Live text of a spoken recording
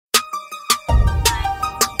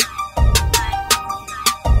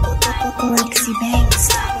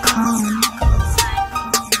LiLQuan.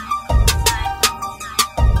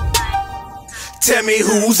 Tell me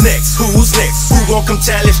who's next, who gon' come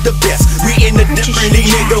challenge the best? We in a different league,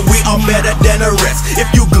 nigga, we all better than the rest. If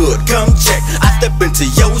you good, come check, I step into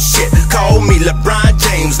your shit. Call me LeBron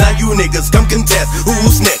James, now you niggas come contest.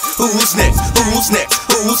 Who's next, who's next, who's next,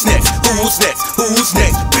 who's next, who's next, who's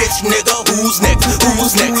next? Bitch nigga, who's next,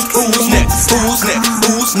 who's next, who's next, who's next,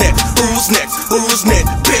 who's next, who's next, who's next?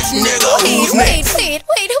 Bitch nigga, who's next?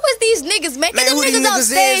 Wait, who is these niggas, man? Get them niggas on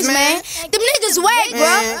stage, man. Them niggas whack, bro.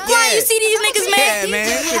 Why you see these niggas, man? Yeah, man.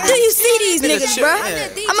 Do you see these niggas, bro?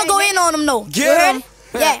 I'ma go in on them, though. Get them.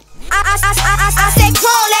 Yeah. I said, come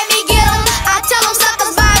on, let me get them. I tell them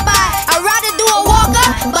suckers bye-bye. I'd rather do a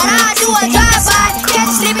walk-up, but I do a drive-by. Catch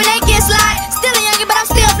a slip and they get slide. Still a youngin', but I'm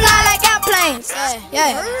still fly like airplanes.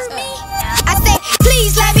 Yeah. I say,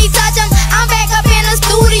 please let me touch them. I'm back up in the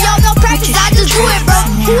studio. No practice, I just do it, bro.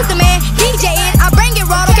 Who's the man? DJ in. I bring it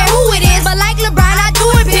raw, don't care who it is. But like LeBron, I do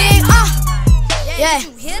it big. Yeah.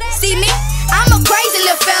 See me? I'm a crazy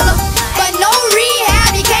little fella, but no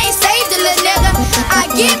rehab, you can't save the little nigga. I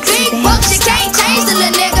get big bucks, you can't change the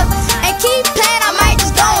little nigga. And keep playing, I might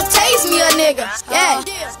just don't taste me a nigga. Yeah.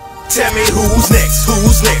 Tell me who's next,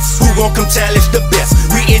 who gon' come challenge the best?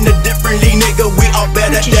 We in a different league, nigga, we all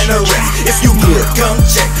better than the rest. If you good, come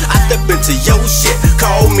check, I step into your shit.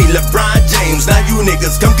 Call me LeBron James, now you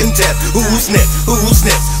niggas come contest. Who's next, who's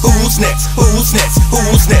next, who's next, who's next,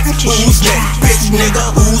 who's next, who's next? Bitch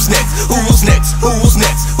nigga, who's next, who's next, who's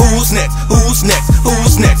next, who's next, who's next,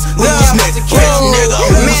 who's next, who's next? Bitch nigga,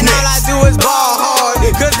 who's next? Man, all I do is ball hard,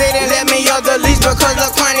 cause they didn't let me off the leash. Because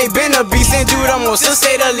LiLQuan ain't been a beast, and dude almost to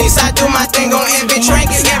say the least. I do my thing on infantry,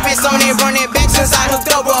 every song they running back since I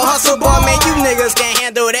hooked up with Hustle Ball. Man, you niggas can't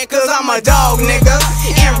handle that, cause I'm a dog, nigga.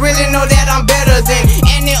 And really know that I'm better than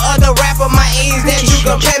any other rapper my age that you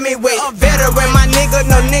compare me with. Veteran, my nigga,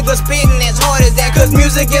 no nigga spitting as hard as that. Cause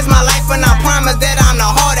music is my life, and I promise that I'm the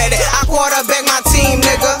heart of that. I quarterback my team,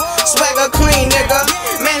 nigga, swagger clean, nigga.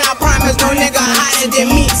 Man, I promise no nigga hotter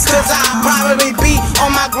than me, cause I'll probably be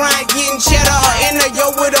on my grind getting cheddar, or in the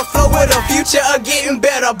yo with a flow with a future of getting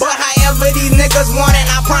better. But however these niggas want it,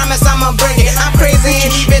 I promise I'ma bring it. I'm crazy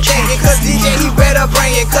and even thinking, cause DJ he better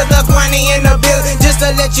bring it. Cause LiLQuan in the building, just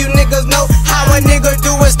to let you niggas know how a nigga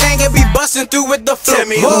do his thing and be busting through with the flow. Tell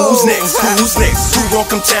me who's next, who gon'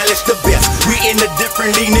 come challenge the best? We in a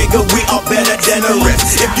different league, nigga, we all better than the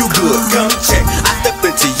rest. If you good, come check, I step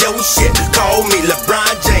into your shit. Call me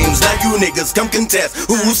LeBron James, now you niggas come contest.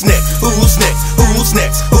 Who's next, who's next, who's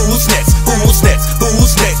next, who's next, who's next,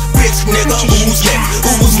 who's next? Bitch nigga, who's next,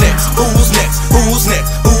 who's next, who's next, who's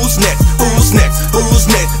next, who's next, who's next, who's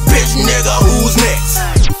next? Bitch nigga, who's next?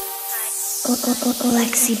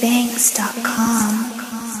 LiLQuan.com